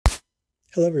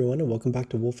Hello everyone and welcome back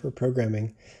to Wolfer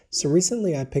Programming. So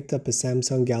recently I picked up a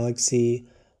Samsung Galaxy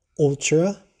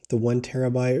Ultra, the 1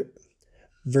 TB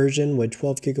version with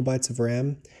 12 GB of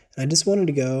RAM. And I just wanted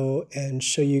to go and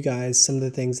show you guys some of the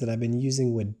things that I've been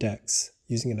using with DeX,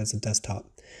 using it as a desktop.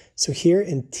 So here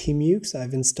in Termux,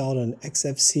 I've installed an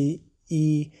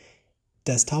XFCE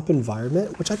desktop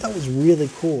environment, which I thought was really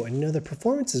cool. And the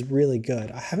performance is really good.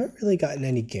 I haven't really gotten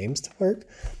any games to work,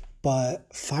 but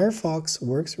Firefox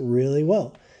works really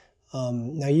well.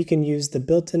 Now you can use the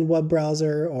built-in web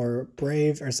browser or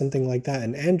Brave or something like that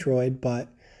in Android, but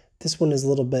this one is a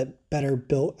little bit better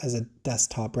built as a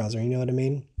desktop browser, you know what I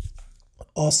mean?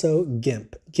 Also,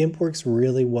 GIMP. GIMP works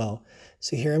really well.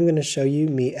 So here I'm going to show you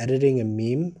me editing a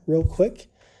meme real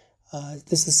quick.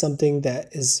 This is something that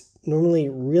is normally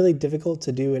really difficult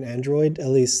to do in Android, at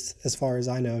least as far as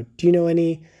I know. Do you know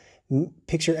any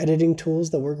picture editing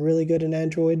tools that work really good in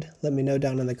Android? Let me know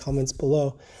down in the comments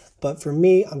below. But for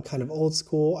me, I'm kind of old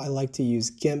school. I like to use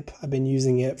GIMP. I've been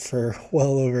using it for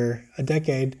well over a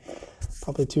decade,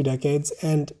 probably 2 decades.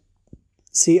 And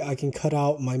see, I can cut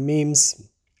out my memes,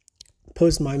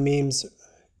 post my memes,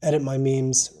 edit my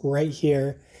memes right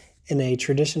here in a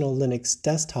traditional Linux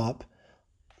desktop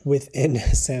within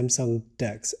Samsung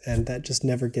DeX. And that just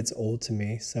never gets old to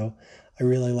me. So I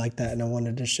really like that. And I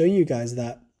wanted to show you guys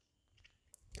that.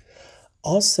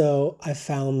 Also, I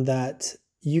found that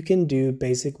you can do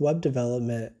basic web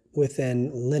development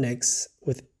within Linux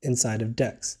inside of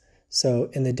DeX. So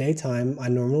in the daytime, I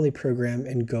normally program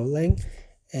in Golang.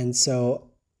 And so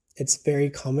it's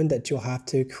very common that you'll have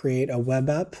to create a web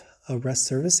app, a REST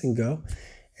service in Go.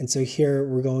 And so here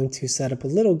we're going to set up a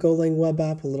little Golang web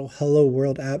app, a little hello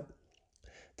world app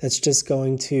that's just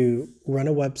going to run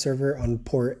a web server on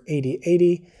port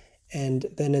 8080. And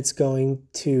then it's going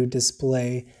to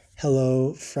display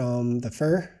hello from the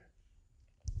fur.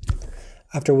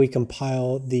 After we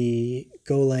compile the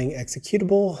Golang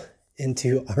executable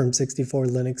into ARM64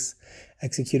 Linux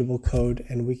executable code,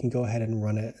 and we can go ahead and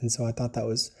run it. And so I thought that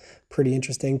was pretty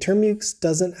interesting. Termux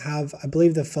doesn't have, I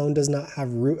believe the phone does not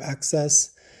have root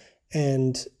access,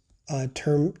 and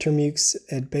Termux,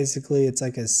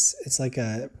 it's like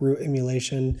a root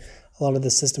emulation. A lot of the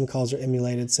system calls are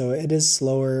emulated, so it is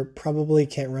slower. Probably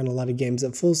can't run a lot of games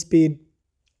at full speed.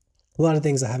 A lot of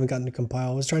things I haven't gotten to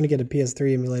compile. I was trying to get a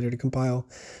PS3 emulator to compile,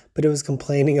 but it was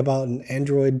complaining about an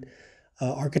Android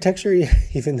architecture,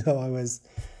 even though I was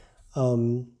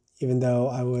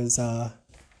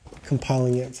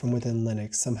compiling it from within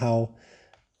Linux. Somehow,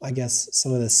 I guess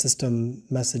some of the system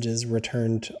messages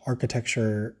returned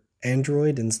architecture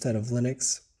Android instead of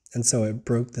Linux, and so it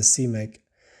broke the CMake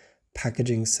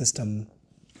packaging system.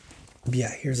 But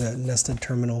yeah, here's a nested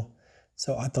terminal.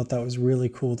 So I thought that was really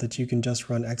cool that you can just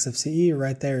run XFCE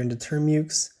right there into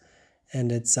Termux,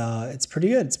 and it's pretty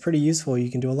good. It's pretty useful.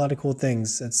 You can do a lot of cool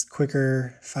things. It's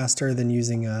quicker, faster than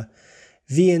using a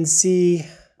VNC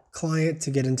client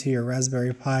to get into your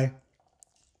Raspberry Pi.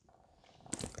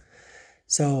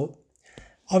 So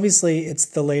obviously it's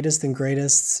the latest and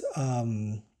greatest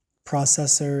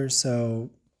processor.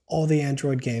 So all the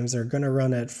Android games are going to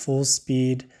run at full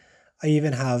speed. I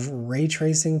even have ray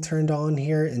tracing turned on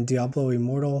here in Diablo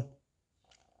Immortal.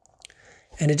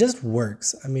 And it just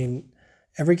works. I mean,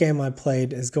 every game I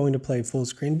played is going to play full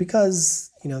screen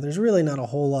because, there's really not a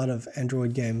whole lot of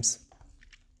Android games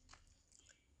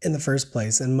in the first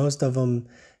place. And most of them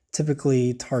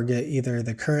typically target either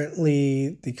the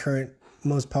current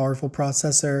most powerful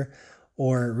processor,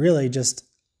 or really just,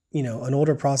 an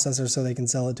older processor so they can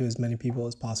sell it to as many people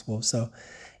as possible. So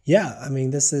yeah, I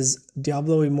mean, this is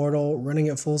Diablo Immortal running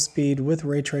at full speed with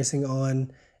ray tracing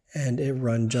on, and it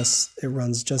runs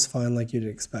just fine like you'd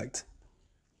expect.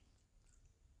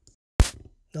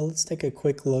 Now let's take a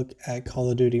quick look at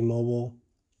Call of Duty Mobile.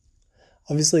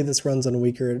 Obviously this runs on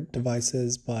weaker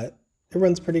devices, but it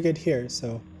runs pretty good here,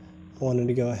 so I wanted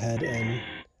to go ahead and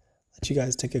let you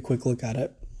guys take a quick look at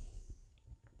it.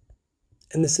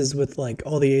 And this is with like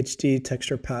all the HD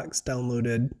texture packs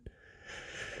downloaded,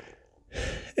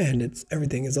 and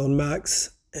everything is on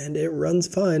max, and it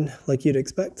runs fine like you'd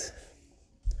expect.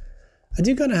 I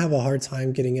do kind of have a hard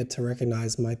time getting it to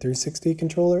recognize my 360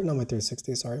 controller, not my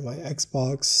 360, sorry, my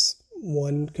Xbox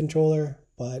One controller,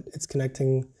 but it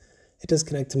does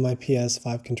connect to my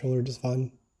PS5 controller just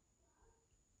fine.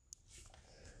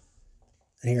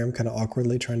 And here I'm kind of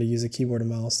awkwardly trying to use a keyboard and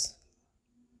mouse.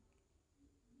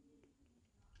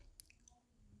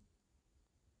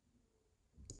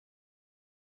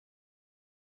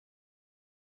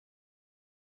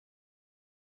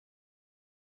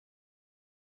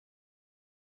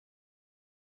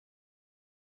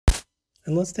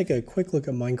 And let's take a quick look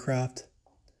at Minecraft.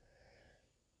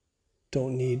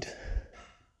 don't need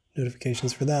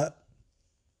notifications for that.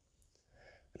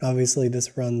 And obviously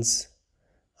this runs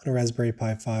on a Raspberry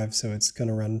Pi 5, so it's going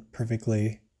to run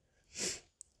perfectly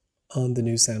on the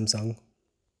new Samsung.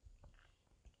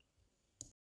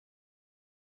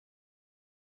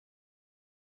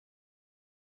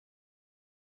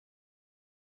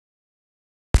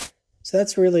 So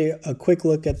that's really a quick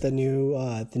look at the new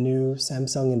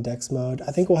Samsung in Dex mode.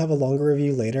 I think we'll have a longer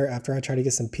review later after I try to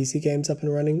get some PC games up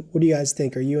and running. What do you guys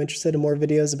think? Are you interested in more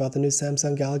videos about the new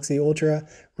Samsung Galaxy Ultra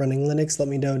running Linux? Let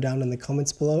me know down in the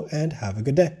comments below, and have a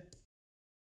good day.